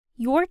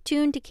You're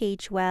tuned to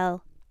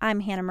KHWL. I'm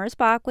Hannah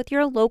Merzbach with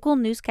your local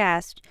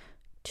newscast.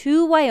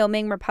 2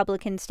 Wyoming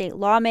Republican state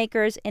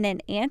lawmakers and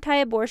an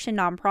anti-abortion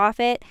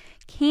nonprofit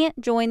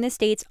can't join the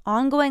state's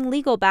ongoing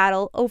legal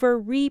battle over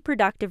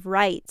reproductive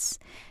rights.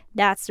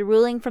 That's the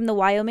ruling from the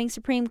Wyoming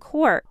Supreme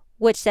Court,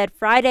 which said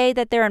Friday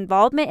that their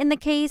involvement in the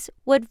case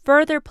would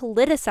further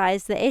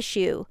politicize the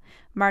issue.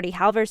 Marty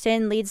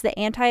Halverson leads the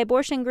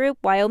anti-abortion group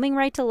Wyoming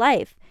Right to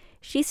Life.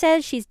 She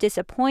says she's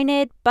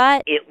disappointed,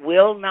 but it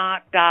will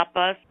not stop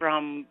us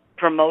from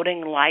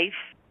promoting life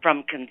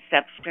from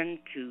conception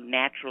to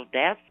natural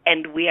death,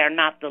 and we are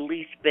not the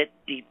least bit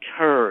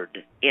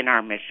deterred in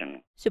our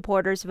mission.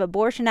 Supporters of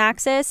abortion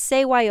access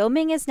say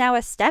Wyoming is now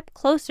a step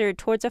closer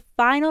towards a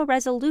final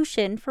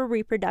resolution for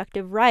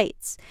reproductive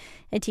rights.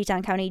 A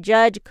Teton County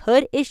judge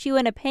could issue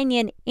an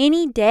opinion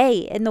any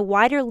day in the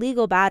wider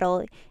legal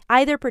battle,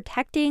 either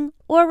protecting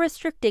or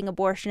restricting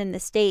abortion in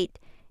the state.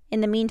 In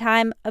the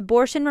meantime,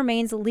 abortion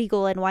remains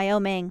legal in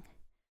Wyoming.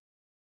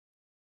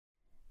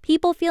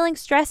 People feeling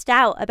stressed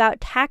out about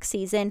tax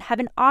season have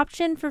an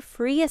option for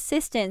free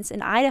assistance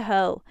in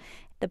Idaho.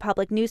 The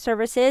Public News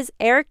Service's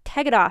Eric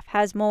Tegedoff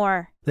has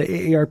more. The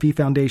AARP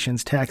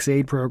Foundation's tax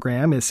aid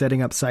program is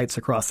setting up sites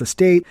across the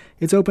state.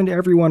 It's open to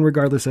everyone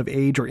regardless of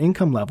age or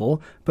income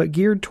level, but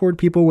geared toward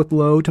people with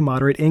low to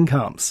moderate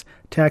incomes.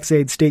 Tax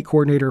aid state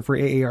coordinator for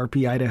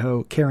AARP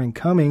Idaho, Karen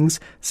Cummings,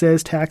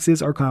 says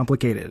taxes are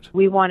complicated.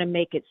 We want to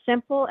make it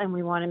simple and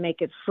we want to make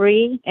it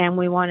free, and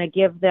we want to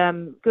give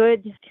them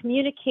good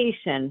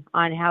communication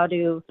on how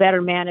to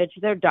better manage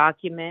their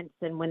documents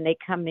and when they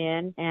come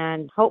in,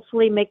 and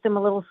hopefully make them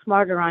a little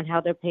smarter on how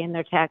they're paying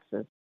their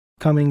taxes.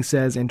 Cummings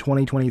says in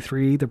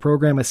 2023, the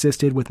program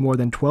assisted with more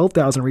than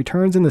 12,000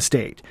 returns in the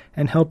state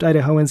and helped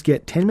Idahoans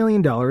get $10 million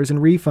in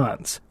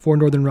refunds. For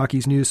Northern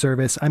Rockies News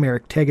Service, I'm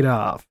Eric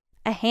Tegedoff.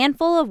 A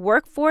handful of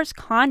workforce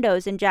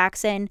condos in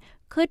Jackson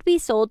could be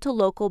sold to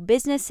local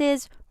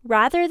businesses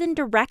rather than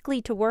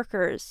directly to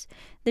workers.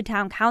 The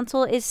town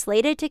council is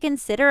slated to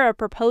consider a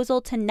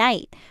proposal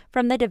tonight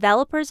from the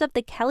developers of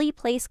the Kelly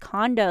Place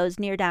condos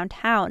near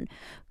downtown,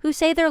 who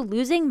say they're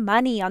losing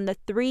money on the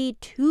 3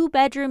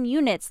 two-bedroom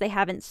units they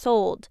haven't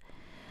sold.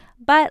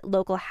 But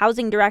local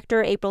housing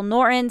director April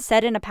Norton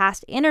said in a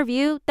past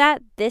interview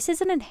that this is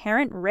an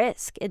inherent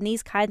risk in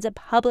these kinds of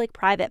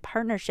public-private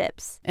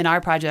partnerships. In our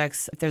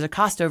projects, if there's a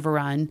cost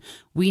overrun,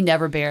 we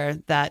never bear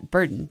that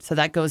burden. So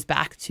that goes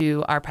back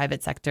to our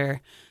private sector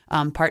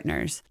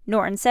partners.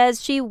 Norton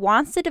says she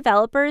wants the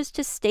developers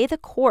to stay the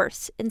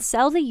course and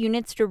sell the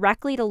units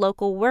directly to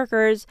local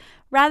workers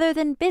rather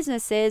than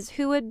businesses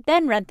who would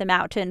then rent them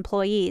out to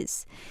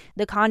employees.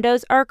 The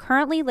condos are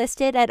currently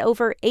listed at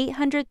over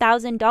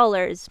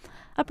 $800,000,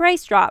 a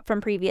price drop from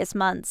previous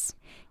months.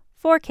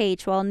 For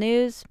KHWL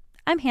News,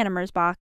 I'm Hannah Merzbach.